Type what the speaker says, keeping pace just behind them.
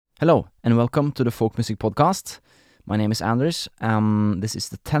Hello, and welcome to the Folk Music Podcast. My name is Anders, and this is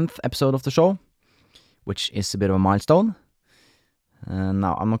the 10th episode of the show, which is a bit of a milestone.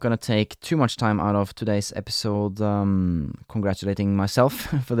 Now, I'm not going to take too much time out of today's episode congratulating myself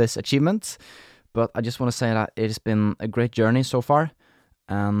for this achievement, but I just want to say that it has been a great journey so far,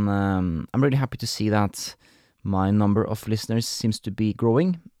 and I'm really happy to see that my number of listeners seems to be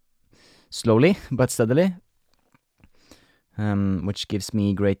growing, slowly but steadily. Which gives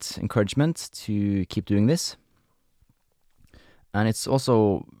me great encouragement to keep doing this. And it's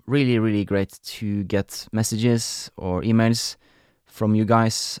also really, really great to get messages or emails from you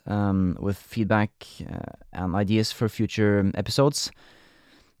guys with feedback and ideas for future episodes.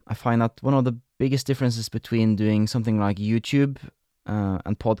 I find that one of the biggest differences between doing something like YouTube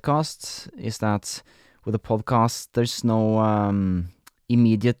and podcasts is that with a podcast, there's no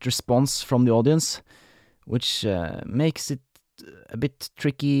immediate response from the audience, which makes it a bit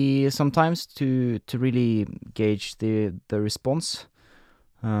tricky sometimes to really gauge the response.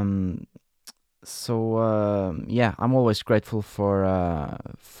 So I'm always grateful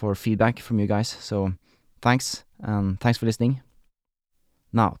for feedback from you guys. So thanks, and thanks for listening.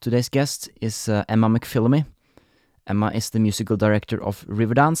 Now, today's guest is Emma McPhilemy. Emma is the musical director of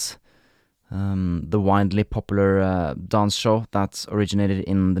Riverdance, the widely popular dance show that originated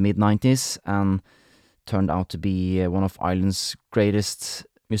in the mid-90s and turned out to be one of Ireland's greatest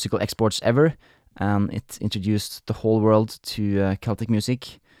musical exports ever, and it introduced the whole world to Celtic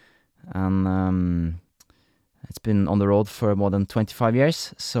music, and it's been on the road for more than 25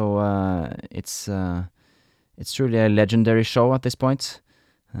 years, so it's truly a legendary show at this point,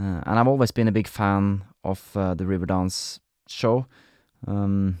 and I've always been a big fan of the Riverdance show.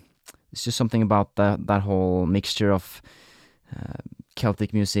 It's just something about that whole mixture of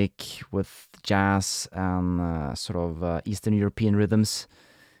Celtic music with jazz and sort of Eastern European rhythms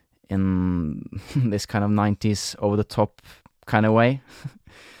in this kind of 90s over-the-top kind of way.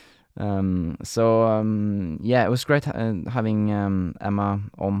 It was great having Emma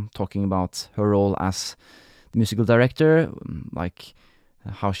on talking about her role as the musical director, like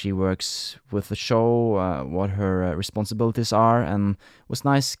how she works with the show, what her responsibilities are, and it was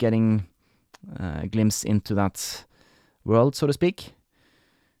nice getting a glimpse into that world, so to speak.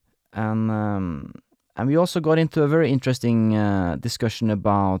 And we also got into a very interesting discussion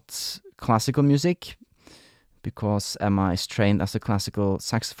about classical music, because Emma is trained as a classical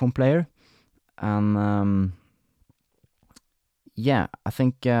saxophone player, and I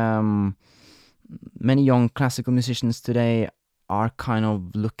think many young classical musicians today are kind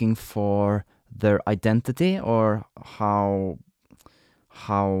of looking for their identity or how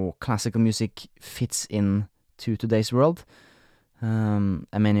classical music fits in to today's world. And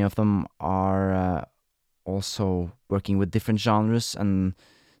many of them are also working with different genres and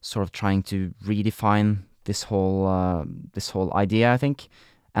sort of trying to redefine this whole idea, I think.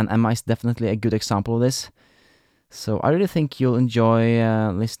 And Emma is definitely a good example of this. So I really think you'll enjoy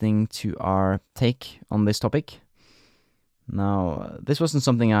listening to our take on this topic. Now, this wasn't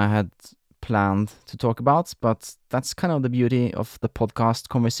something I had planned to talk about, but that's kind of the beauty of the podcast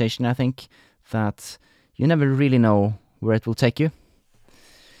conversation, I think, that you never really know where it will take you.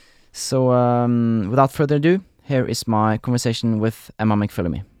 So, without further ado, here is my conversation with Emma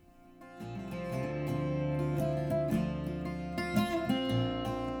McPhilemy.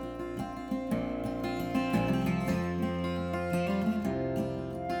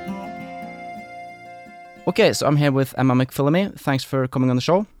 Okay, so I'm here with Emma McPhilemy. Thanks for coming on the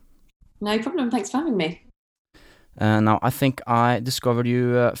show. No problem, thanks for having me. Now, I think I discovered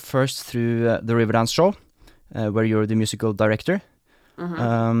you first through the Riverdance show, where you're the musical director.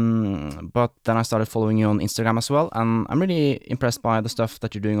 Mm-hmm. But then I started following you on Instagram as well, and I'm really impressed by the stuff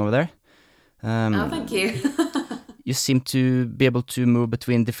that you're doing over there. Thank you. You seem to be able to move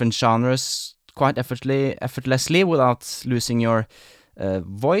between different genres quite effortlessly without losing your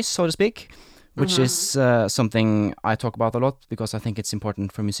voice, so to speak, which is something I talk about a lot, because I think it's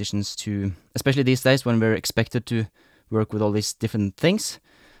important for musicians to, especially these days when we're expected to work with all these different things,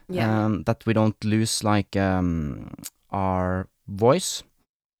 that we don't lose our voice.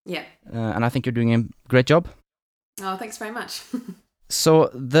 And I think you're doing a great job. Oh, thanks very much. So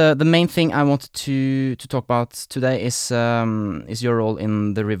the main thing I wanted to talk about today is your role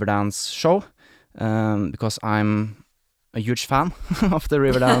in the Riverdance show, because I'm a huge fan of the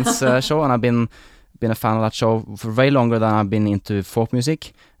Riverdance show, and I've been a fan of that show for way longer than I've been into folk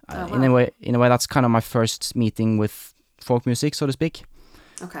music. Wow. In a way, that's kind of my first meeting with folk music, so to speak.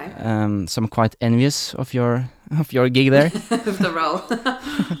 Okay. So I'm quite envious of your gig there. Of the role.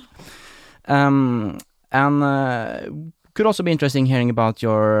 could also be interesting hearing about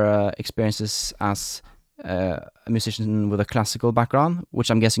your experiences as a musician with a classical background, which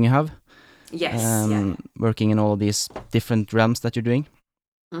I'm guessing you have. Yes, yeah. Working in all of these different realms that you're doing.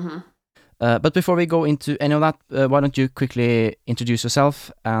 Mm-hmm. But before we go into any of that, why don't you quickly introduce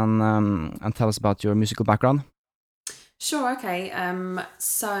yourself and tell us about your musical background? Sure, okay.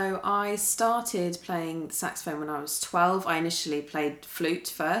 So I started playing the saxophone when I was 12. I initially played flute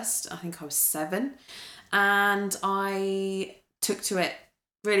first. I think I was 7. And I took to it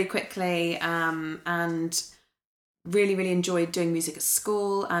really quickly and really, really enjoyed doing music at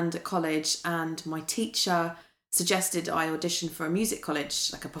school and at college. And my teacher suggested I audition for a music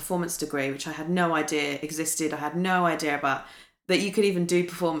college, like a performance degree, which I had no idea existed. I had no idea about that you could even do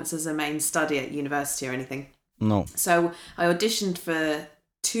performance as a main study at university or anything. No. So I auditioned for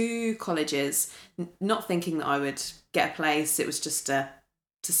 2 colleges, not thinking that I would get a place. It was just to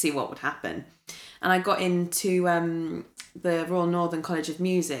see what would happen. And I got into the Royal Northern College of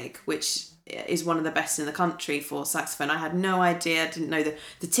Music, which is one of the best in the country for saxophone. I had no idea. I didn't know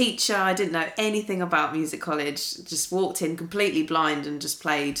the teacher. I didn't know anything about music college. Just walked in completely blind and just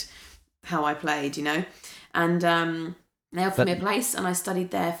played how I played, And they offered me a place, and I studied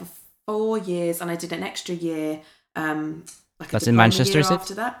there for 4 years, and I did an extra year, like that's in Manchester, year is it?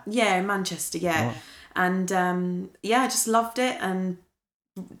 after that. Yeah, in Manchester, yeah. Oh. And I just loved it, and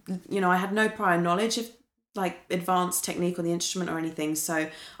I had no prior knowledge of like advanced technique on the instrument or anything, so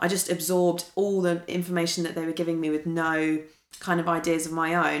I just absorbed all the information that they were giving me with no kind of ideas of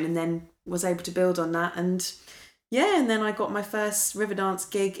my own, and then was able to build on that. And then I got my first Riverdance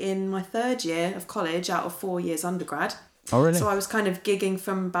gig in my 3rd year of college out of 4 years undergrad. Oh, really? So I was kind of gigging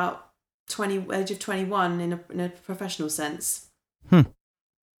from about age of 21 in a professional sense.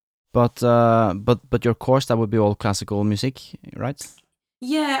 But your course, that would be all classical music, right?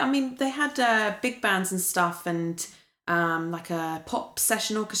 Yeah, I mean, they had big bands and stuff, and like pop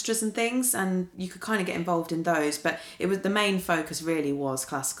session orchestras and things, and you could kind of get involved in those, but it was the main focus really was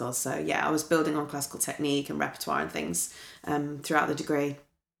classical. So yeah, I was building on classical technique and repertoire and things throughout the degree.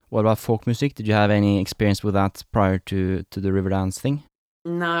 What about folk music? Did you have any experience with that prior to the Riverdance thing?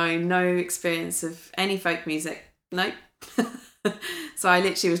 No experience of any folk music. Nope. So I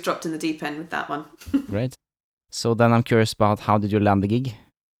literally was dropped in the deep end with that one. Great. So then I'm curious about, how did you land the gig?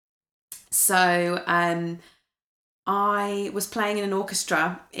 So I was playing in an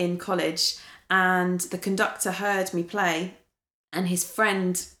orchestra in college, and the conductor heard me play, and his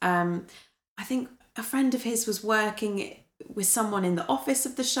friend, I think a friend of his was working with someone in the office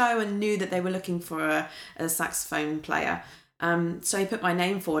of the show and knew that they were looking for a saxophone player. So he put my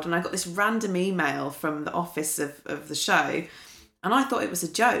name forward, and I got this random email from the office of the show, and I thought it was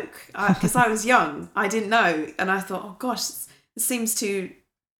a joke because I was young. I didn't know, and I thought, oh gosh, it seems too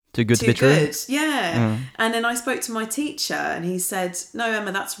good to be true. Yeah. And then I spoke to my teacher, and he said, no,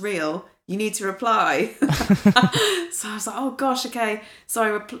 Emma, that's real. You need to reply. So I was like, oh gosh, okay. So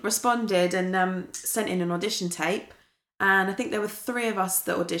I responded and sent in an audition tape. And I think there were 3 of us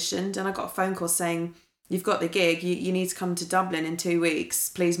that auditioned, and I got a phone call saying, you've got the gig. You need to come to Dublin in 2 weeks.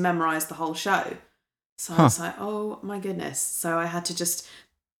 Please memorise the whole show. So I was like, oh my goodness. So I had to just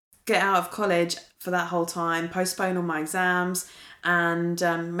get out of college for that whole time, postpone all my exams, and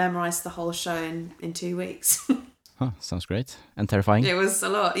memorise the whole show in 2 weeks. Sounds great. And terrifying. It was a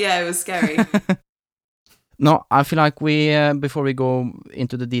lot. Yeah, it was scary. No, I feel like we, before we go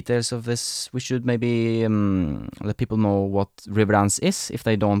into the details of this, we should maybe let people know what Riverdance is, if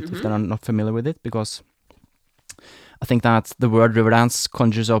they don't, if they're not familiar with it, because I think that the word Riverdance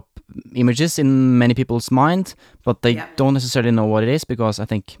conjures up images in many people's mind, but they don't necessarily know what it is, because I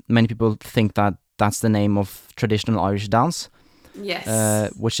think many people think that that's the name of traditional Irish dance.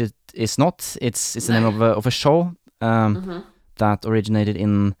 Yes. Which it is not. It's the name of a show that originated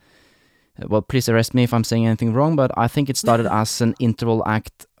in, well, please arrest me if I'm saying anything wrong, but I think it started as an interval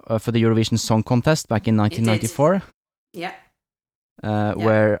act for the Eurovision Song Contest back in 1994. Yeah.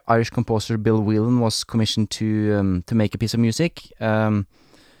 Where Irish composer Bill Whelan was commissioned to make a piece of music,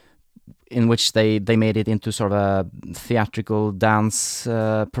 in which they made it into sort of a theatrical dance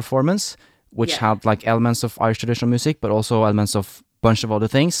performance, which had like elements of Irish traditional music, but also elements of a bunch of other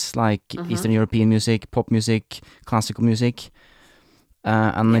things like Eastern European music, pop music, classical music,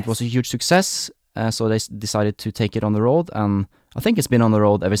 and it was a huge success. So they decided to take it on the road, and I think it's been on the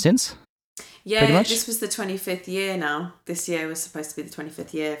road ever since. Yeah, this was the 25th year now. This year was supposed to be the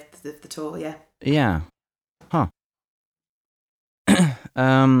 25th year of the tour, yeah. Yeah. Huh.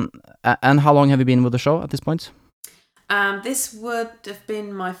 And how long have you been with the show at this point? This would have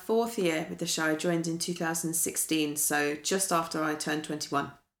been my 4th year with the show. I joined in 2016, so just after I turned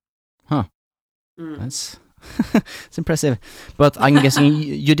 21. Huh. That's It's impressive. But I'm guessing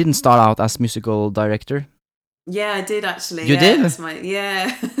you didn't start out as musical director. Yeah, I did actually. You did? That's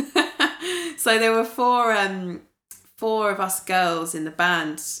So there were four of us girls in the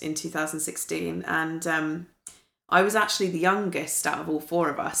band in 2016, and I was actually the youngest out of all four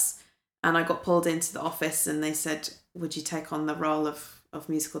of us. And I got pulled into the office, and they said, "Would you take on the role of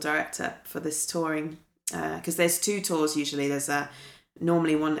musical director for this touring?" Because there's 2 tours usually. There's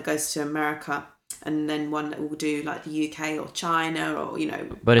normally one that goes to America, and then one that will do like the UK or China, or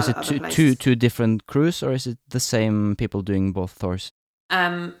But is other it places. two different crews, or is it the same people doing both tours?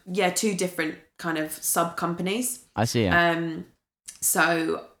 Yeah, 2 different kind of sub companies. I see. Yeah.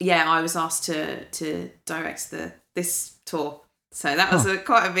 So yeah, I was asked to direct this tour. So that was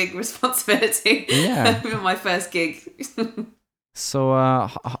quite a big responsibility. Yeah. For my first gig. So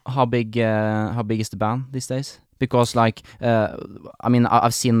how big is the band these days? Because like I mean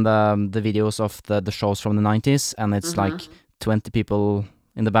I've seen the videos of the shows from the 90s, and it's like 20 people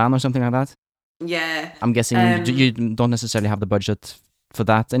in the band or something like that. Yeah. I'm guessing you don't necessarily have the budget for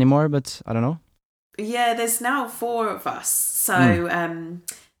that anymore, but I don't know. Yeah, there's now 4 of us. So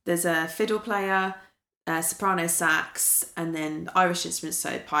there's a fiddle player, soprano sax, and then Irish instruments,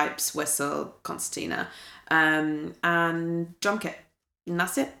 so pipes, whistle, concertina, and drum kit. And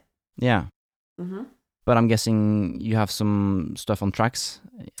that's it. Yeah. But I'm guessing you have some stuff on tracks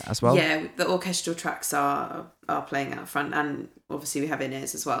as well? Yeah, the orchestral tracks are playing out front, and obviously we have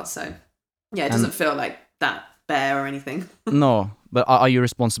in-ears as well. So yeah, it doesn't feel like that bare or anything. No, but are you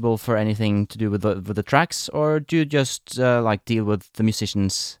responsible for anything to do with the tracks, or do you just like deal with the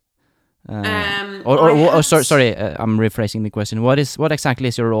musicians? Sorry, I'm rephrasing the question. What exactly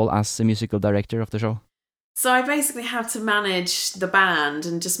is your role as a musical director of the show? So I basically have to manage the band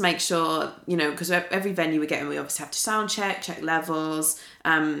and just make sure, because every venue we get in, we obviously have to sound check levels,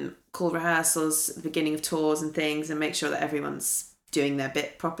 call rehearsals at the beginning of tours and things, and make sure that everyone's doing their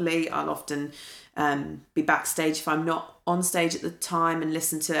bit properly. I'll often be backstage if I'm not on stage at the time, and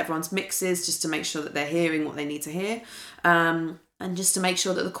listen to everyone's mixes just to make sure that they're hearing what they need to hear, and just to make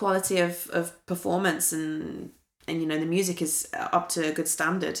sure that the quality of performance and the music is up to a good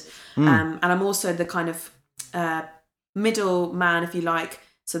standard. And I'm also the kind of middle man, if you like.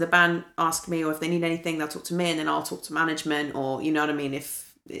 So the band ask me, or if they need anything, they'll talk to me, and then I'll talk to management, or you know what I mean,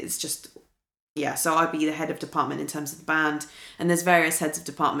 if it's just so I'd be the head of department in terms of the band, and there's various heads of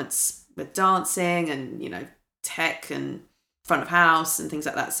departments with dancing and tech and front of house and things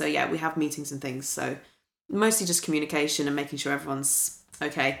like that. So yeah, we have meetings and things, so mostly just communication and making sure everyone's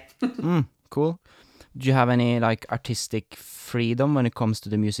okay. Cool. Do you have any like artistic freedom when it comes to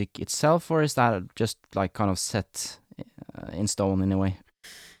the music itself, or is that just like kind of set in stone in a way?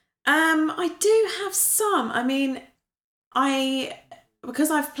 I do have some. I mean, because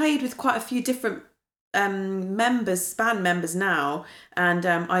I've played with quite a few different band members now, and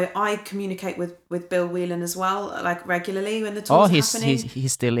I communicate with Bill Whelan as well, like regularly when the tours are happening.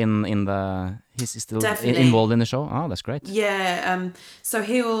 He's still he's still Definitely involved in the show. Oh, that's great. Yeah. So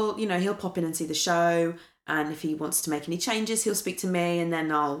he'll pop in and see the show, and if he wants to make any changes, he'll speak to me, and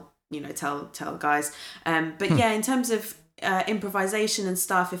then I'll tell guys. But yeah, in terms of improvisation and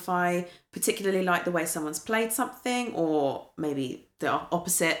stuff, if I particularly like the way someone's played something, or maybe the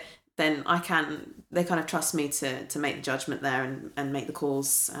opposite, then they kind of trust me to make the judgment there and make the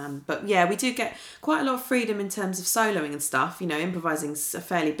calls. But yeah, we do get quite a lot of freedom in terms of soloing and stuff. Improvising's a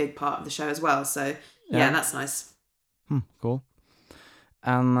fairly big part of the show as well. So yeah, that's nice. Cool.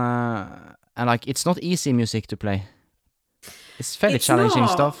 And like, it's not easy music to play. It's fairly challenging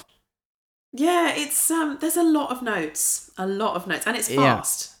stuff. Yeah, it's there's a lot of notes, and it's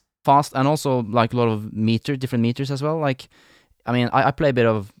fast. Yeah. Fast, and also like a lot of different meters as well. Like, I mean, I play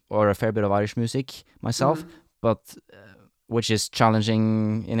a fair bit of Irish music myself, but which is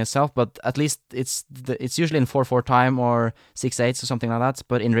challenging in itself. But at least it's usually in 4/4 time or 6/8 or something like that.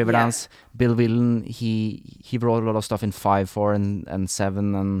 But in Riverdance, Bill Whelan, he wrote a lot of stuff in 5/4 and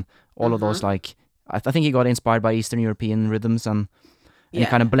 7 and all of those. Like, I think he got inspired by Eastern European rhythms and he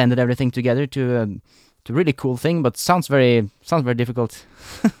kind of blended everything together to a really cool thing. But sounds very difficult.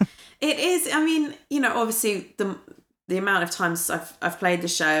 It is. I mean, obviously the amount of times I've played the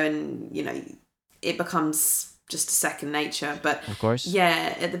show, and it becomes just a second nature. But of course,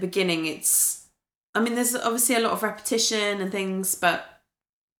 yeah, at the beginning there's obviously a lot of repetition and things, but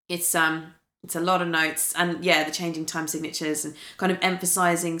it's a lot of notes, and yeah, the changing time signatures and kind of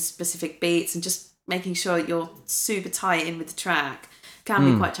emphasizing specific beats and just making sure you're super tight in with the track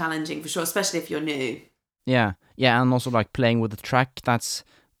can be quite challenging for sure, especially if you're new. Yeah, and also like playing with the track, that's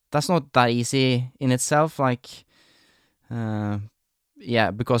not that easy in itself. Like,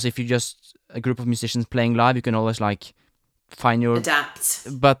 because if you just a group of musicians playing live, you can always like find your adapt.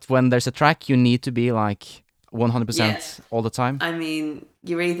 But when there's a track, you need to be like 100% Yeah. all the time. I mean,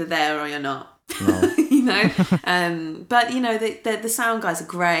 you're either there or you're not. No. You know, but you know the sound guys are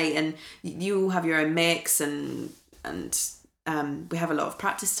great, and you all have your own mix, and we have a lot of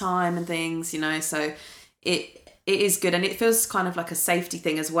practice time and things, you know, so it is good, and it feels kind of like a safety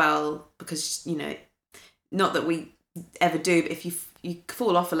thing as well, because, you know, not that we ever do, but if you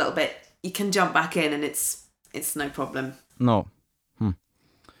fall off a little bit, you can jump back in, and it's no problem. No.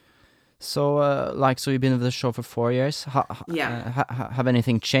 So, so you've been with the show for 4 years. Yeah. Have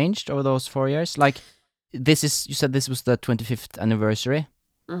anything changed over those 4 years? Like, you said this was the 25th anniversary.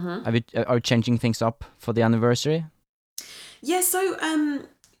 Mm-hmm. Are you changing things up for the anniversary? Yeah, so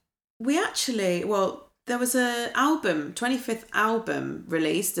we actually, there was a 25th album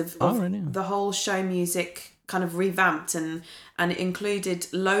released of really? the whole show music, kind of revamped, and it included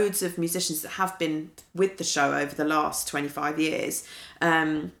loads of musicians that have been with the show over the last 25 years.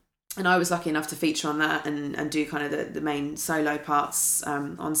 And I was lucky enough to feature on that and do kind of the main solo parts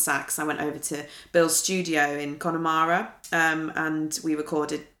on sax. I went over to Bill's studio in Connemara, and we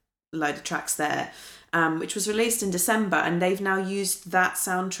recorded a load of tracks there, which was released in December. And they've now used that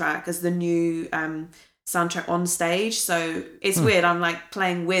soundtrack as the new soundtrack on stage. So it's weird. I'm like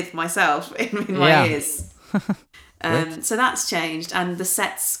playing with myself in my ears. So that's changed, and the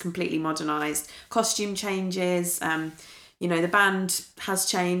set's completely modernised. Costume changes. You know, the band has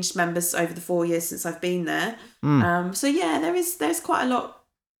changed members over the 4 years since I've been there. So yeah, there's quite a lot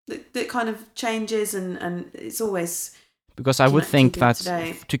that kind of changes, and it's always, because I would think that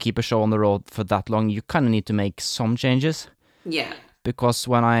today. to keep a show on the road for that long, you kind of need to make some changes. Yeah. Because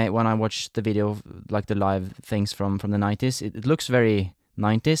when I watched the video, like the live things from the 90s, it looks very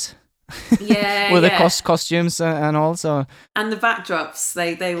 90s. Yeah, with the costumes and all, so. And the backdrops,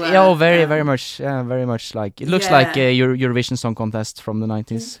 they were. Yeah, very much. Yeah, very much like it looks like your Eurovision Song Contest from the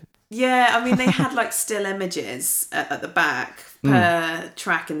 90s. Yeah, I mean, they had like still images at the back per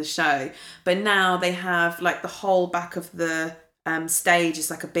track in the show, but now they have like the whole back of the stage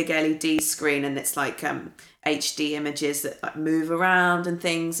is like a big LED screen, and it's like HD images that like move around and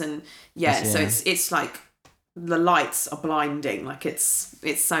things, and so it's like the lights are blinding, like it's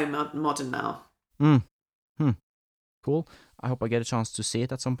so modern now. Cool. I hope I get a chance to see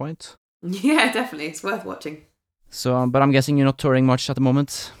it at some point. Yeah, definitely, it's worth watching. So, but I'm guessing you're not touring much at the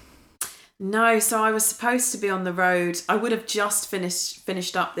moment. No, so I was supposed to be on the road. I would have just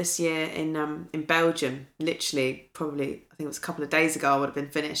finished up this year in Belgium. Literally, probably, I think it was a couple of days ago I would have been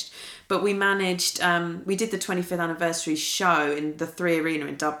finished. But we managed, we did the 25th anniversary show in the 3 Arena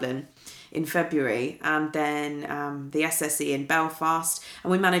in Dublin in February, and then the SSE in Belfast.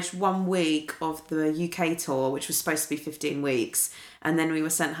 And we managed 1 week of the UK tour, which was supposed to be 15 weeks. And then we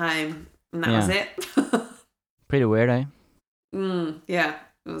were sent home, and that was it. Pretty weird, eh? Yeah,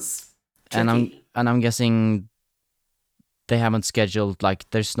 it was tricky. And I'm guessing they haven't scheduled, like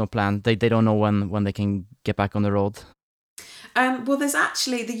there's no plan. They don't know when they can get back on the road. Well, there's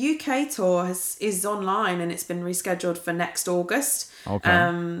actually the UK tour is online, and it's been rescheduled for next August.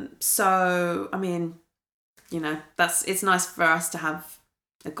 Okay. So I mean, you know, it's nice for us to have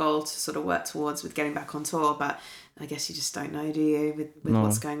a goal to sort of work towards with getting back on tour, but I guess you just don't know, do you, with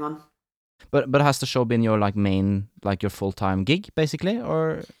what's going on. But has the show been your like main, like your full-time gig basically,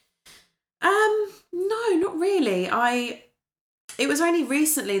 or? No, not really. It was only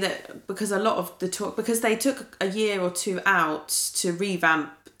recently that, because a lot of the tour, because they took a year or two out to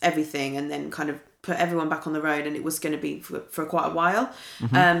revamp everything and then kind of put everyone back on the road, and it was going to be for quite a while.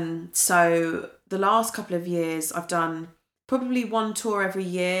 So the last couple of years I've done probably 1 tour every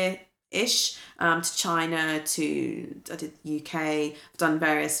year-ish, to China, I did UK, I've done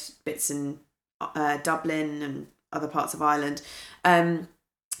various bits in Dublin and other parts of Ireland. And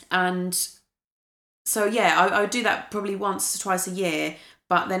so I would do that probably once or twice a year,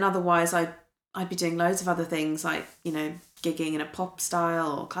 but then otherwise I'd be doing loads of other things, like, you know, gigging in a pop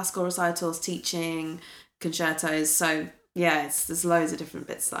style or classical recitals, teaching concertos. So yeah, there's loads of different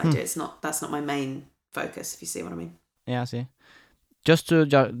bits that I do. That's not my main focus, if you see what I mean. Yeah, I see. Just to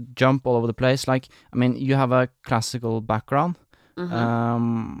jump all over the place, like, I mean, you have a classical background, but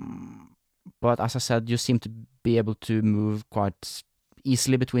as I said, you seem to be able to move quite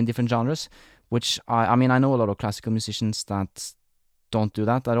easily between different genres, which I mean, I know a lot of classical musicians that don't do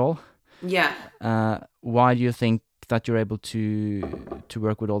that at all. Yeah. Why do you think that you're able to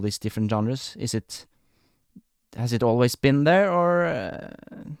work with all these different genres? Has it always been there, or?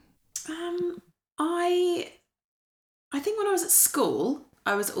 I think when I was at school,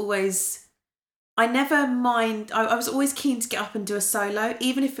 I I never mind. I was always keen to get up and do a solo,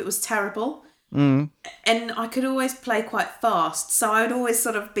 even if it was terrible. Mm. And I could always play quite fast. So I would always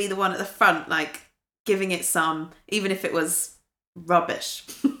sort of be the one at the front, like giving it some, even if it was rubbish.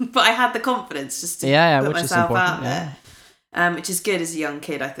 But I had the confidence just to put which is myself important, out there, which is good as a young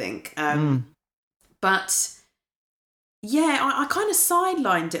kid, I think. But yeah, I kind of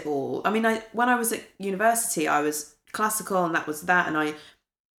sidelined it all. I mean, when I was at university, I was classical and that was that. And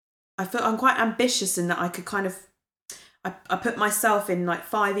I feel I'm quite ambitious in that I could kind of, I put myself in like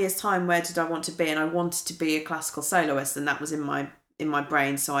 5 years time, where did I want to be? And I wanted to be a classical soloist, and that was in my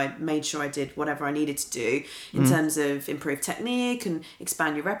brain. So I made sure I did whatever I needed to do in terms of improve technique and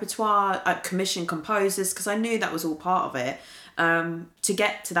expand your repertoire, commission composers, because I knew that was all part of it, to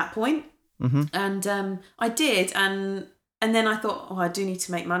get to that point. And I did, and then I thought, I do need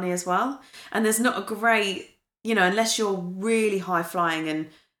to make money as well. And there's not a great, unless you're really high flying and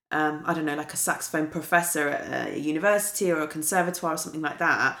I don't know, like a saxophone professor at a university or a conservatoire or something like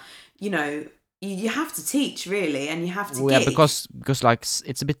that, you have to teach, really, and you have to gig. Because like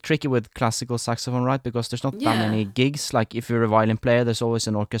it's a bit tricky with classical saxophone, right? Because there's not that many gigs. Like if you're a violin player, there's always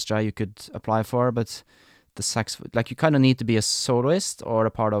an orchestra you could apply for, but the saxophone, like you kind of need to be a soloist or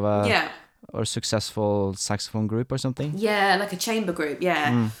a part of a or successful saxophone group or something. Yeah, like a chamber group.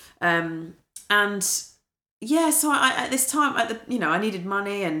 Yeah, and yeah. So I at this time, I needed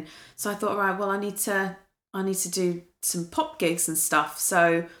money, and so I thought, right, well, I need to do some pop gigs and stuff.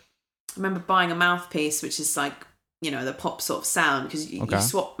 So I remember buying a mouthpiece, which is like, the pop sort of sound, because you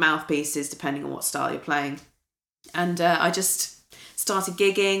swap mouthpieces depending on what style you're playing. And I just started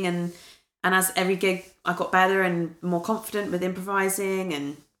gigging, and as every gig, I got better and more confident with improvising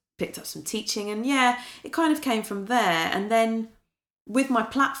and picked up some teaching. And it kind of came from there. And then with my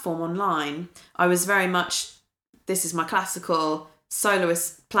platform online, I was very much, this is my classical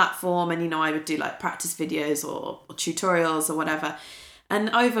soloist platform. And, I would do like practice videos or tutorials or whatever. And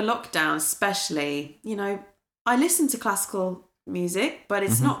over lockdown, especially, I listen to classical music, but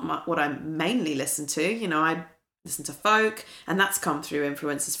it's not what I mainly listen to. I listen to folk, and that's come through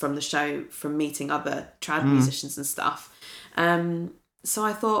influences from the show, from meeting other trad musicians and stuff. So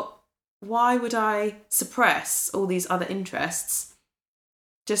I thought, why would I suppress all these other interests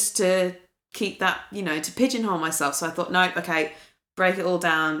just to keep that, to pigeonhole myself? So I thought, no, okay, break it all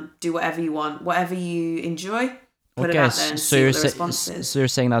down, do whatever you want, whatever you enjoy. Put it out there and see what the response is. So you're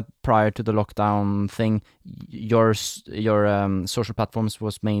saying that prior to the lockdown thing, your social platforms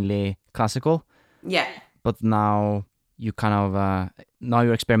was mainly classical? Yeah. But now you kind of now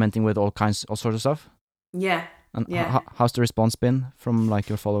you're experimenting with all sorts of stuff? Yeah. And how's the response been from like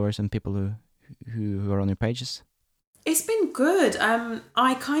your followers and people who are on your pages? It's been good.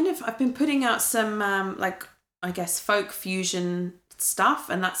 I've been putting out some like, I guess, folk fusion stuff,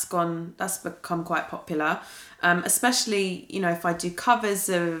 and that's become quite popular. Especially, if I do covers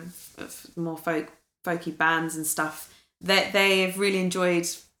of more folky bands and stuff, they've really enjoyed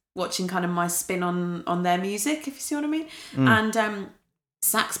watching kind of my spin on their music, if you see what I mean. And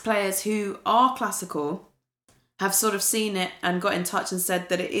sax players who are classical have sort of seen it and got in touch and said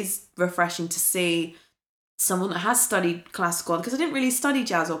that it is refreshing to see someone that has studied classical, because I didn't really study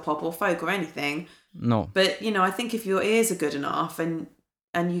jazz or pop or folk or anything. No. But, I think if your ears are good enough and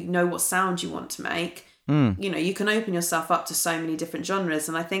you know what sound you want to make, you can open yourself up to so many different genres.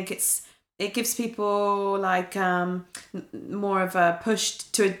 And I think it gives people like more of a push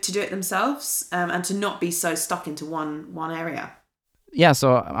to do it themselves, and to not be so stuck into one area. Yeah,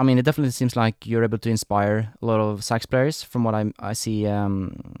 so I mean, it definitely seems like you're able to inspire a lot of sax players from what I see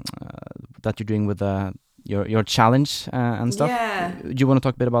that you're doing with your challenge and stuff. Yeah. Do you want to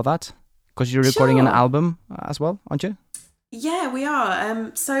talk a bit about that? Because you're recording an album as well, aren't you? Yeah, we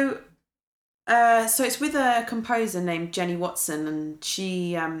are. So it's with a composer named Jenny Watson, and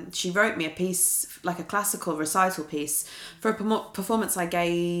she wrote me a piece, like a classical recital piece, for a performance I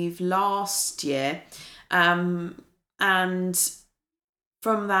gave last year, and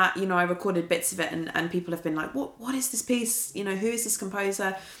from that, I recorded bits of it, and people have been like, what is this piece? Who is this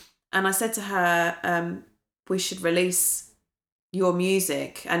composer? And I said to her, we should release your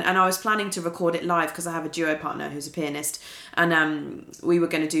music, and I was planning to record it live because I have a duo partner who's a pianist, and we were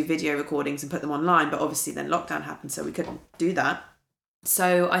going to do video recordings and put them online, but obviously then lockdown happened, so we couldn't do that.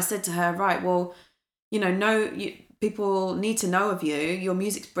 So I said to her, right, well, people need to know of you, your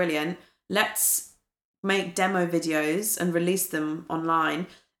music's brilliant, let's make demo videos and release them online,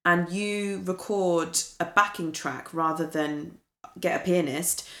 and you record a backing track rather than get a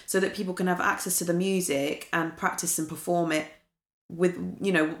pianist, so that people can have access to the music and practice and perform it with,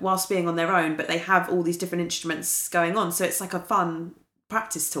 whilst being on their own, but they have all these different instruments going on. So it's like a fun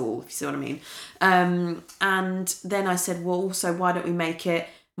practice tool, if you see what I mean. And then I said, well, also, why don't we make it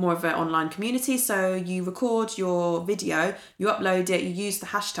more of an online community? So you record your video, you upload it, you use the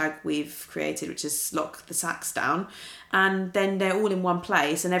hashtag we've created, which is Lock the Sax Down, and then they're all in one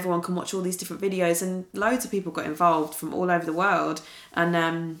place and everyone can watch all these different videos, and loads of people got involved from all over the world.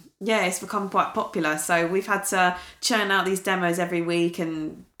 And it's become quite popular. So we've had to churn out these demos every week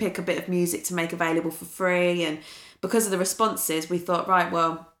and pick a bit of music to make available for free. And because of the responses, we thought, right,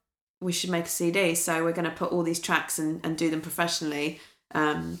 well, we should make a CD. So we're going to put all these tracks and do them professionally,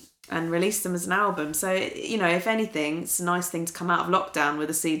 and release them as an album. So, if anything, it's a nice thing to come out of lockdown with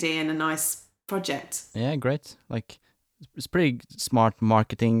a CD and a nice project. Yeah, great. Like, it's pretty smart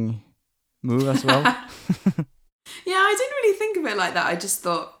marketing move as well. Yeah, I didn't really think of it like that. I just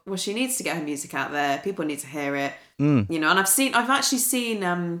thought, well, she needs to get her music out there. People need to hear it. And I've actually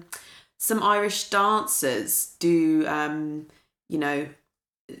seen some Irish dancers do,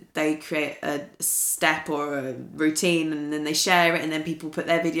 they create a step or a routine and then they share it and then people put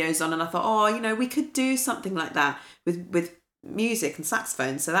their videos on. And I thought, we could do something like that with music and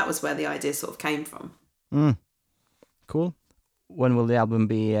saxophone. So that was where the idea sort of came from. Cool. When will the album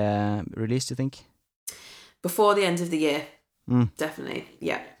be released, do you think? Before the end of the year. Definitely.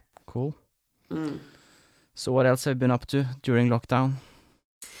 Yeah. Cool. So what else have you been up to during lockdown?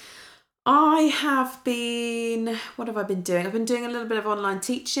 What have I been doing? I've been doing a little bit of online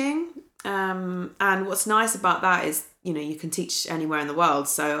teaching. And what's nice about that is, you can teach anywhere in the world.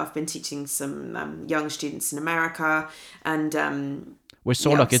 So I've been teaching some young students in America. And we're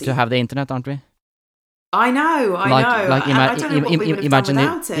so lucky to have the internet, aren't we? I know. I don't know what we would have done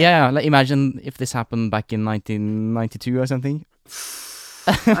without it. Yeah, imagine if this happened back in 1992 or something.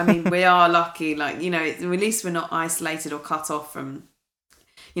 I mean, we are lucky. At least we're not isolated or cut off from,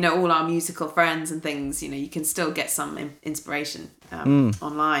 all our musical friends and things. You can still get some inspiration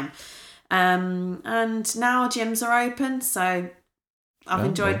online. And now gyms are open, so I've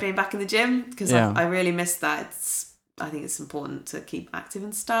enjoyed being back in the gym because I really miss that. I think it's important to keep active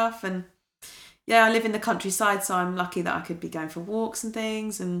and stuff. And I live in the countryside, so I'm lucky that I could be going for walks and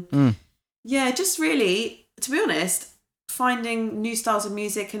things. And just really, to be honest, finding new styles of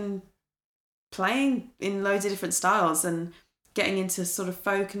music and playing in loads of different styles and getting into sort of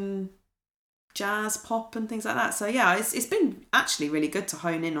folk and jazz, pop and things like that. So it's been actually really good to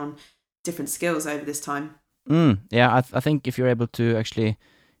hone in on different skills over this time. I think if you're able to actually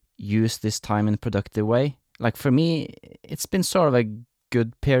use this time in a productive way, like for me, it's been sort of a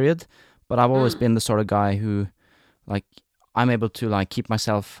good period. But I've always been the sort of guy who, I'm able to, keep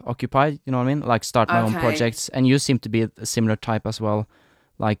myself occupied, you know what I mean? Start my own projects. And you seem to be a similar type as well,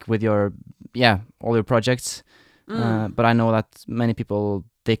 with your, all your projects. But I know that many people,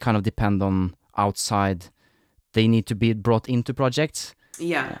 they kind of depend on outside. They need to be brought into projects.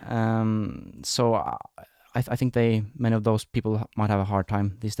 Yeah. So I think many of those people might have a hard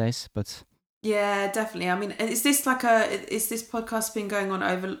time these days, but... Yeah, definitely. I mean, is this podcast been going on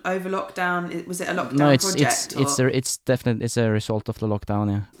over lockdown? Was it a lockdown project? It's a result of the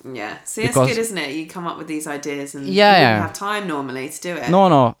lockdown, yeah. Yeah. See, it's good, isn't it? You come up with these ideas and you don't have time normally to do it.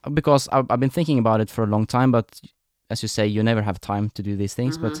 No, because I've been thinking about it for a long time, but as you say, you never have time to do these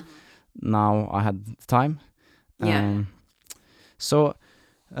things, but now I had time. Yeah. So...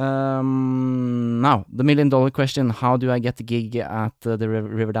 now the $1 million question: how do I get the gig at the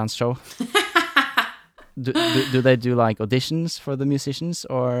Riverdance show? do they do auditions for the musicians,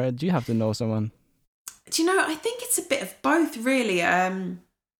 or do you have to know someone? Do you know? I think it's a bit of both, really.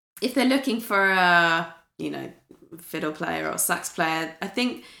 If they're looking for a fiddle player or sax player, I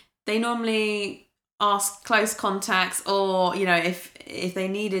think they normally ask close contacts, or if they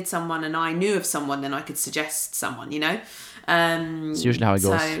needed someone and I knew of someone, then I could suggest someone. It's usually how it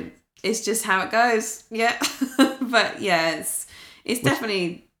goes. So it's just how it goes. Yeah. But it's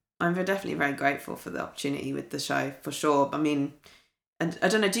definitely, I'm definitely very grateful for the opportunity with the show, for sure. I mean, and I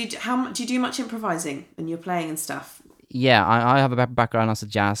don't know, do you do much improvising when you're playing and stuff? Yeah, I have a background as a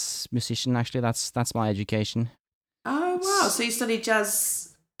jazz musician, actually. That's my education. Oh, wow. So you studied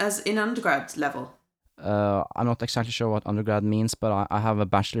jazz as in undergrad level? I'm not exactly sure what undergrad means, but I have a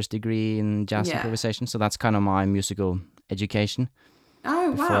bachelor's degree in jazz improvisation, so that's kind of my musical education.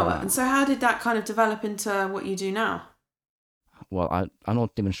 Oh, wow. And so how did that kind of develop into what you do now? Well, I'm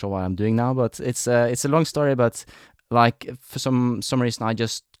not even sure what I'm doing now, but it's a long story, but for some reason I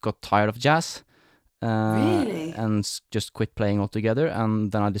just got tired of jazz. Really? And just quit playing altogether,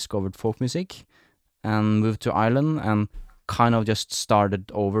 and then I discovered folk music and moved to Ireland and kind of just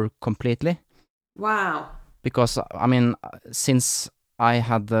started over completely. Wow. Because, I mean, since I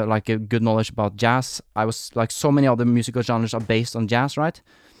had like a good knowledge about jazz. I was like, so many other musical genres are based on jazz, right?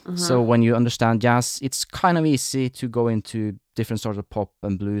 So when you understand jazz, it's kind of easy to go into different sorts of pop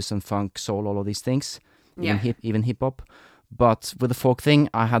and blues and funk, soul, all of these things, even hip hop. But with the folk thing,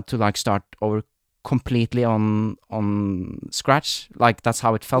 I had to like start over completely on scratch. Like that's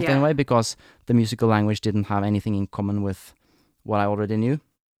how it felt anyway, because the musical language didn't have anything in common with what I already knew.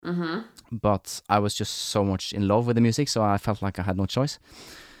 But I was just so much in love with the music, so I felt like I had no choice.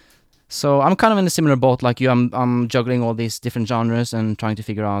 So I'm kind of in a similar boat like you. I'm juggling all these different genres and trying to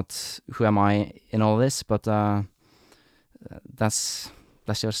figure out who am I in all this. But that's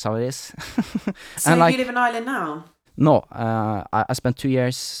just how it is. So and like, you live in Ireland now? No, I spent 2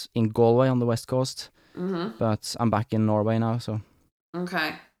 years in Galway on the west coast, but I'm back in Norway now, so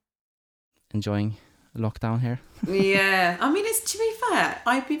okay, enjoying lockdown here. Yeah, I mean, to be fair,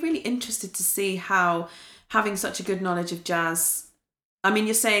 I'd be really interested to see how having such a good knowledge of jazz. I mean,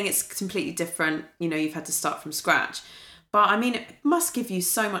 you're saying it's completely different. You know, you've had to start from scratch, but I mean, it must give you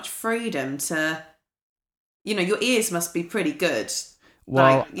so much freedom to. You know, your ears must be pretty good.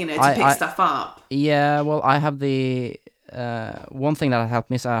 Well, like, you know, to pick stuff up. Yeah, well, I have the one thing that helped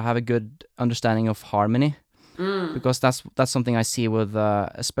me is I have a good understanding of harmony, because that's something I see with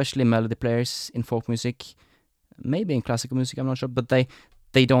especially melody players in folk music, maybe in classical music, I'm not sure, but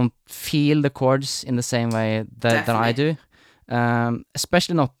they don't feel the chords in the same way that I do.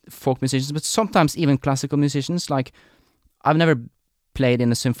 Especially not folk musicians, but sometimes even classical musicians. Like, I've never played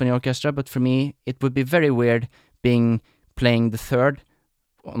in a symphony orchestra, but for me it would be very weird playing the third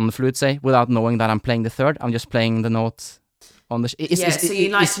on the flute, say, without knowing that I'm playing the third. I'm just playing the note on the... So you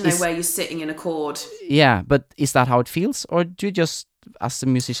like to know where you're sitting in a chord. Yeah, but is that how it feels? Or do you just, as a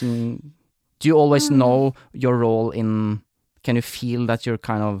musician, do you always know your role in... Can you feel that you're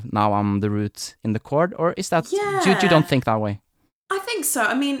kind of, now I'm the root in the chord? Or is that... You don't think that way? I think so.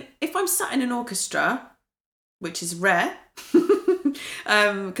 I mean, if I'm sat in an orchestra, which is rare,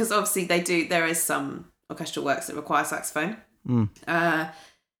 because obviously there is some orchestral works that require saxophone.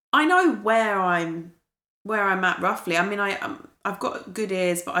 I know where I'm at roughly. I mean, I've got good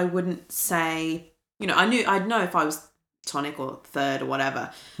ears, but I wouldn't say, you know, I'd know if I was tonic or third or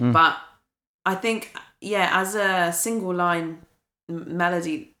whatever. But I think, as a single line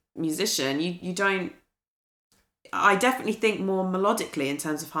melody musician, you don't. I definitely think more melodically in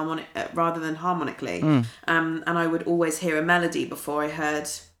terms of harmonic rather than harmonically. And I would always hear a melody before I heard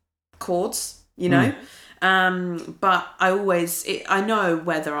chords, you know. But I know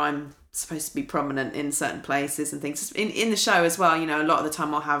whether I'm supposed to be prominent in certain places and things. In the show as well, you know, a lot of the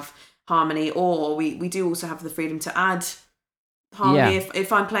time I'll have harmony, or we do also have the freedom to add harmony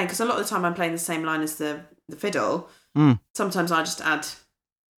if I'm playing, because a lot of the time I'm playing the same line as the fiddle. Sometimes I just add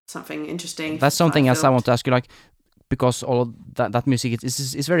something interesting. That's something else I want to ask you, like, because all of that music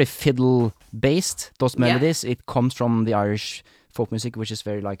is very fiddle based. Those melodies, it comes from the Irish folk music, which is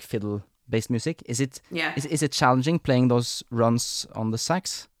very like fiddle based music. Is it challenging playing those runs on the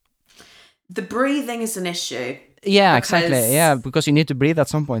sax? The breathing is an issue. Yeah, exactly. Yeah, because you need to breathe at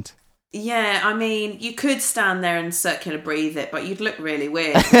some point. Yeah, I mean, you could stand there and circular breathe it, but you'd look really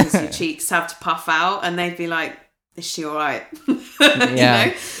weird because your cheeks have to puff out, and they'd be like, "Is she all right?"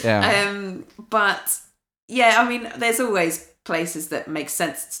 Yeah. But yeah, I mean, there's always places that make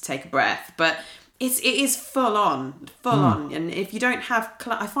sense to take a breath, but it is full on, and if you don't have,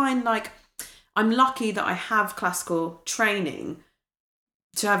 I find like I'm lucky that I have classical training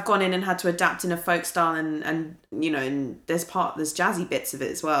to have gone in and had to adapt in a folk style, and you know, and there's jazzy bits of it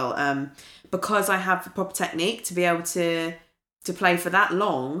as well, because I have the proper technique to be able to play for that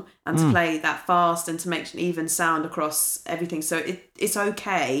long and to play that fast and to make an even sound across everything. So it's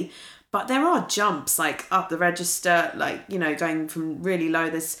okay, but there are jumps like up the register, like, you know, going from really low.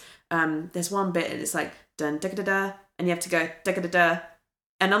 There's one bit and it's like dun da da da, and you have to go da da da.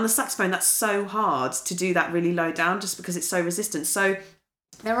 And on the saxophone, that's so hard to do that really low down just because it's so resistant. So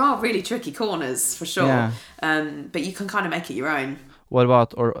there are really tricky corners for sure, but you can kind of make it your own. What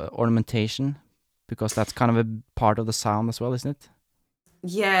about ornamentation? Because that's kind of a part of the sound as well, isn't it?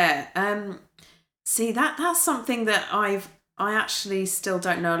 Yeah. See, that's something that I actually still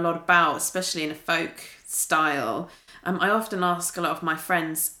don't know a lot about, especially in a folk style. I often ask a lot of my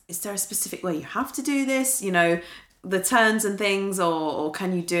friends, is there a specific way you have to do this? You know, the turns and things, or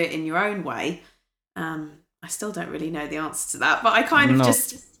can you do it in your own way? I still don't really know the answer to that, but I kind of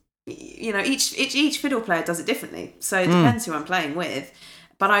just, you know, each fiddle player does it differently. So it depends who I'm playing with.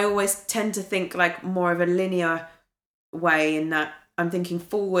 But I always tend to think like more of a linear way, in that I'm thinking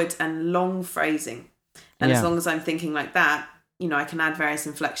forward and long phrasing. And as long as I'm thinking like that, you know, I can add various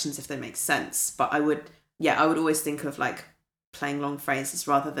inflections if they make sense. But I would always think of like playing long phrases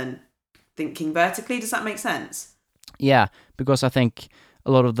rather than thinking vertically. Does that make sense? Yeah, because I think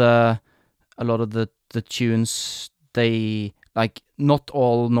a lot of the tunes, they like not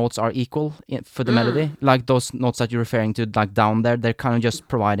all notes are equal for the melody. Like those notes that you're referring to, like down there, they're kind of just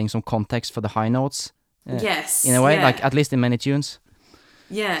providing some context for the high notes. Yes. In a way, yeah. like at least in many tunes.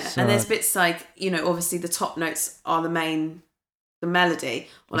 Yeah, So, and there's bits like, obviously the top notes are the melody,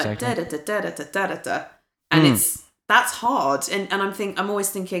 or like da exactly. da da da da da da da, and that's hard. And I'm always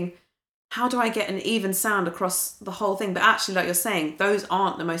thinking, how do I get an even sound across the whole thing? But actually, like you're saying, those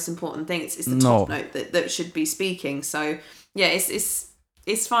aren't the most important thing. It's the top No. note that should be speaking. So yeah, it's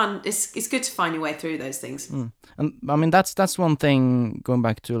fun. It's good to find your way through those things. And I mean that's one thing, going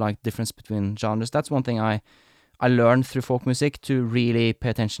back to like difference between genres. That's one thing I learned through folk music, to really pay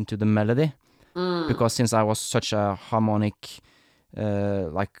attention to the melody, because since I was such a harmonic,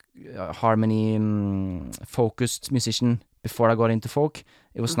 harmony focused musician before I got into folk,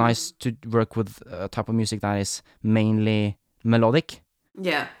 it was nice to work with a type of music that is mainly melodic.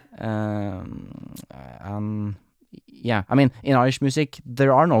 Yeah. Yeah, I mean, in Irish music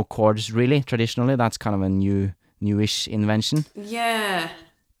there are no chords really. Traditionally, that's kind of a newish invention. Yeah.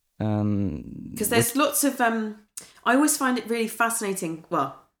 Because there's lots of I always find it really fascinating.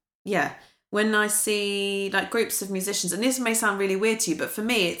 Well, yeah, when I see like groups of musicians, and this may sound really weird to you, but for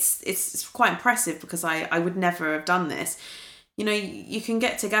me it's quite impressive, because I would never have done this. You can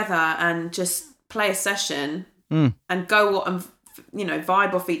get together and just play a session and go and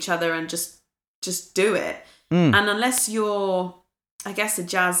vibe off each other and just do it. And unless you're, I guess, a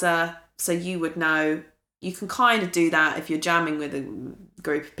jazzer, so you would know, you can kind of do that if you're jamming with a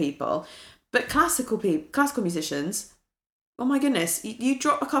group of people. But classical musicians, oh my goodness, you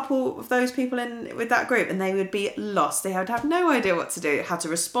drop a couple of those people in with that group and they would be lost. They would have no idea what to do, how to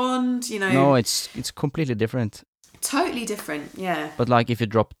respond, No, it's completely different. Totally different, yeah. But like if you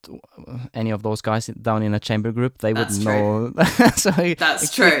dropped any of those guys down in a chamber group, they That's wouldn't true. know. So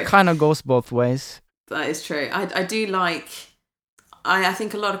That's true. It kind of goes both ways. That is true. I do like, I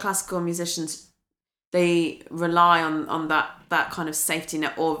think a lot of classical musicians, they rely on that kind of safety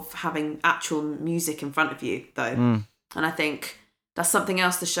net of having actual music in front of you, though. And I think that's something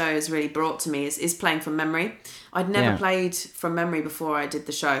else the show has really brought to me, is playing from memory. I'd never played from memory before I did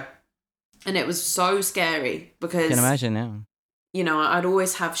the show. And it was so scary, because... I can imagine, yeah. I'd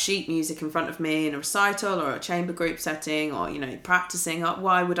always have sheet music in front of me in a recital or a chamber group setting, or, practicing.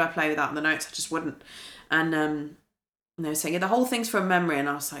 Why would I play without the notes? I just wouldn't. And they were saying, the whole thing's from memory. And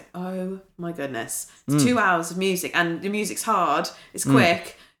I was like, oh my goodness. It's 2 hours of music, and the music's hard. It's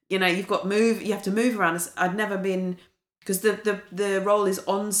quick. You have to move around. I'd never been... Because the role is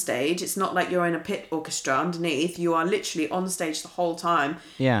on stage. It's not like you're in a pit orchestra underneath. You are literally on stage the whole time.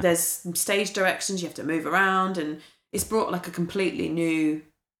 Yeah. There's stage directions. You have to move around, and it's brought like a completely new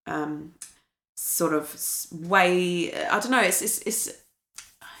sort of way. I don't know. It's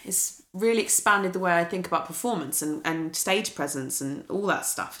really expanded the way I think about performance and stage presence and all that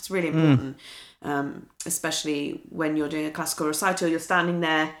stuff. It's really important, especially when you're doing a classical recital. You're standing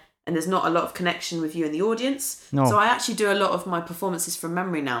there, and there's not a lot of connection with you and the audience. No. So I actually do a lot of my performances from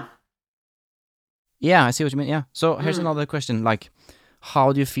memory now. Yeah, I see what you mean. Yeah. So here's another question. Like,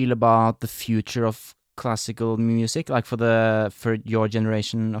 how do you feel about the future of classical music, like for your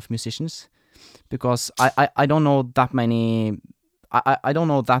generation of musicians? Because I don't know that many... I don't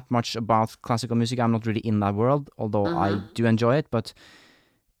know that much about classical music. I'm not really in that world, although I do enjoy it. But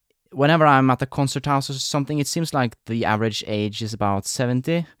whenever I'm at a concert house or something, it seems like the average age is about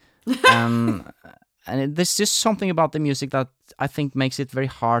 70. There's just something about the music that I think makes it very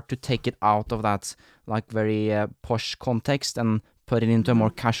hard to take it out of that like very posh context and put it into a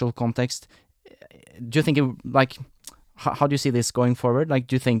more casual context. Do you think how do you see this going forward? Like,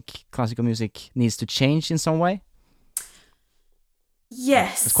 do you think classical music needs to change in some way?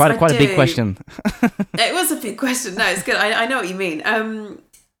 Yes, it's quite a big question. It was a big question. No, it's good. I know what you mean.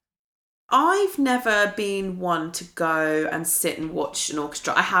 I've never been one to go and sit and watch an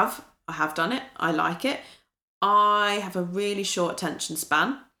orchestra. I have done it. I like it. I have a really short attention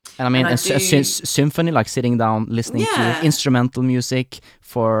span. And I mean, a symphony, like sitting down listening to instrumental music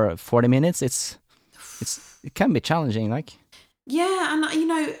for 40 minutes, it can be challenging, like. Yeah, and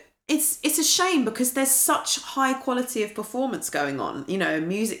it's a shame, because there's such high quality of performance going on,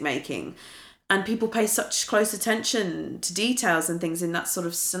 music making. And people pay such close attention to details and things in that sort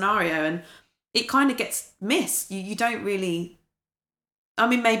of scenario. And it kind of gets missed. You don't really... I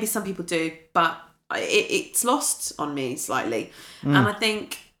mean, maybe some people do, but it's lost on me slightly. And I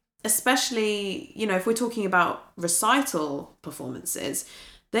think, especially, if we're talking about recital performances,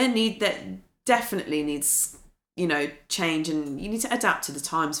 that definitely needs change, and you need to adapt to the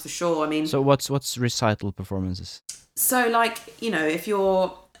times for sure. I mean, So what's recital performances? so like, if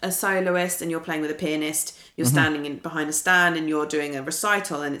you're a soloist and you're playing with a pianist, you're standing behind a stand and you're doing a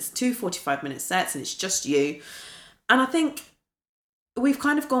recital, and it's 2 45-minute sets and it's just you. And I think we've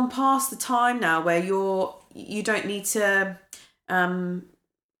kind of gone past the time now where you don't need to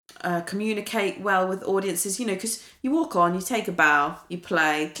communicate well with audiences, because you walk on, you take a bow, you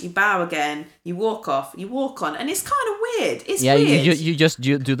play, you bow again, you walk off, you walk on, and it's kind of weird. It's weird. You just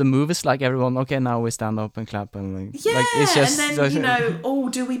do the moves like everyone. Okay, now we stand up and clap and it's just, and then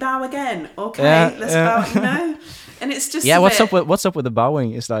do we bow again? Okay, let's bow. And it's just what's up with the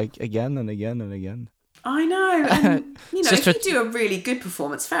bowing? It's like again and again and again. I know, and if you do a really good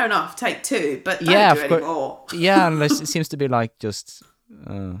performance, fair enough, take 2, but don't do any more. Yeah, unless it seems to be like just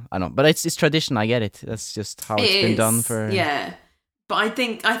I don't know, but it's tradition. I get it. That's just how it's been done for. Yeah, but I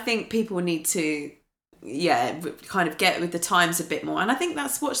think people need to kind of get with the times a bit more, and I think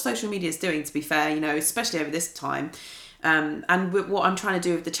that's what social media is doing. To be fair, especially over this time. And what I'm trying to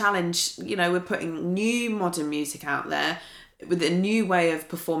do with the challenge, we're putting new modern music out there with a new way of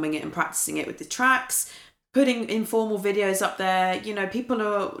performing it and practicing it with the tracks, putting informal videos up there. People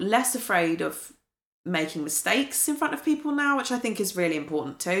are less afraid of making mistakes in front of people now, which I think is really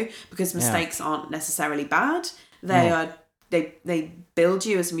important too, because mistakes aren't necessarily bad. They build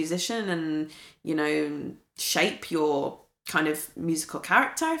you as a musician and, shape your kind of musical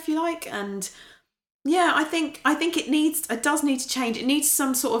character, if you like. And yeah, I think it does need to change. It needs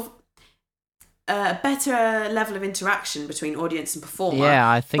some sort of a better level of interaction between audience and performer. Yeah,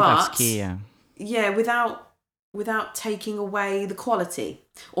 I think that's key. Yeah, without taking away the quality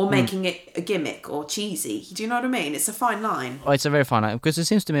or making it a gimmick or cheesy. Do you know what I mean? It's a fine line. Oh, it's a very fine line, because it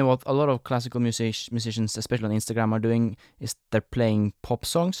seems to me what a lot of classical musicians, especially on Instagram, are doing is they're playing pop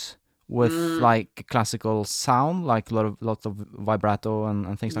songs with like classical sound, like lots of vibrato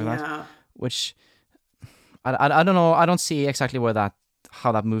and things like that. Which I don't know. I don't see exactly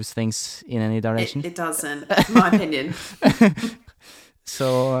how that moves things in any direction. It doesn't, in my opinion.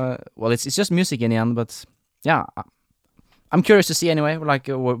 So it's just music in the end, but yeah, I'm curious to see anyway, like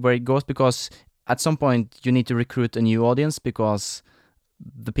where it goes, because at some point you need to recruit a new audience, because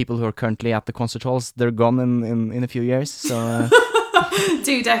the people who are currently at the concert halls, they're gone in a few years. So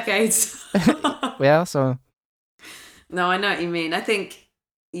 2 decades. Yeah. So no, I know what you mean. I think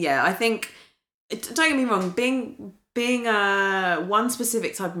don't get me wrong, being one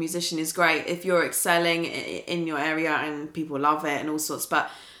specific type of musician is great if you're excelling in your area and people love it and all sorts,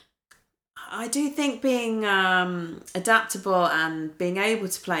 but I do think being adaptable and being able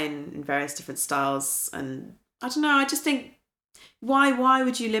to play in various different styles, and I don't know, I just think why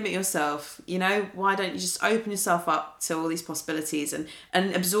would you limit yourself? Why don't you just open yourself up to all these possibilities and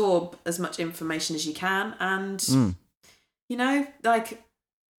absorb as much information as you can? And like,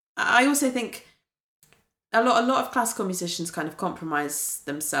 I also think a lot of classical musicians kind of compromise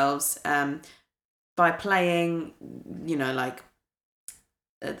themselves by playing, like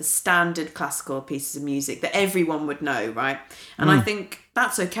the standard classical pieces of music that everyone would know, right? And I think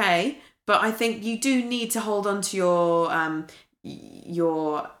that's okay, but I think you do need to hold on to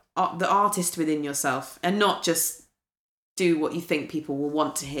the artist within yourself, and not just do what you think people will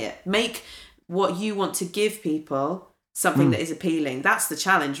want to hear. Make what you want to give people something that is appealing. That's the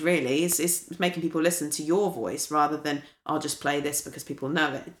challenge, really. Is making people listen to your voice rather than I'll just play this because people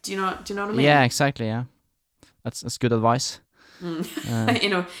know it. Do you know what I mean? Yeah, exactly. Yeah, that's good advice. In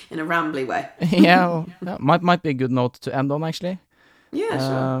a rambly way. Yeah, might be a good note to end on, actually. Yeah,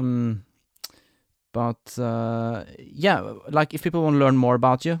 sure. But like if people want to learn more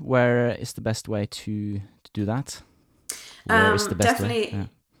about you, where is the best way to do that? Where is the best definitely way?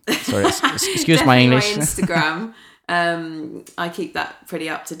 Yeah. Sorry, excuse my English. My Instagram. I keep that pretty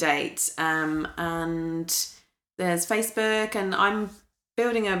up to date. And there's Facebook, and I'm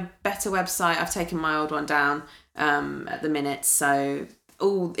building a better website. I've taken my old one down at the minute, so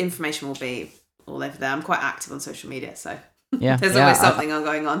all information will be all over there. I'm quite active on social media, so there's always something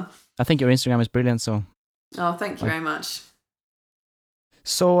going on. I think your Instagram is brilliant, so thank you very much.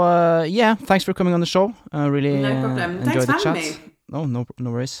 So thanks for coming on the show. Really no problem. Enjoyed Thanks the for chat. having me.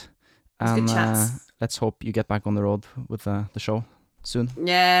 No worries. Good chats. Let's hope you get back on the road with the show soon.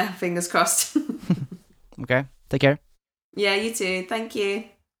 Yeah, fingers crossed. Okay, take care. Yeah, you too. Thank you.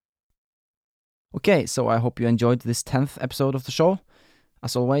 Okay, so I hope you enjoyed this 10th episode of the show.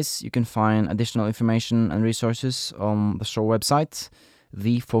 As always, you can find additional information and resources on the show website,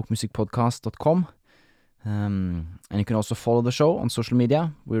 thefolkmusicpodcast.com. And you can also follow the show on social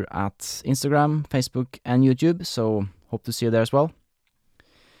media. We're at Instagram, Facebook, and YouTube, so hope to see you there as well.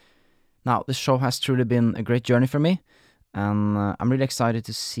 Now, this show has truly been a great journey for me, and I'm really excited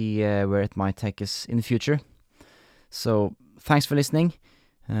to see where it might take us in the future. So, thanks for listening.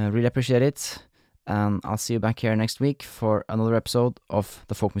 Really appreciate it. And I'll see you back here next week for another episode of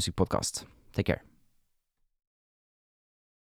the Folk Music Podcast. Take care.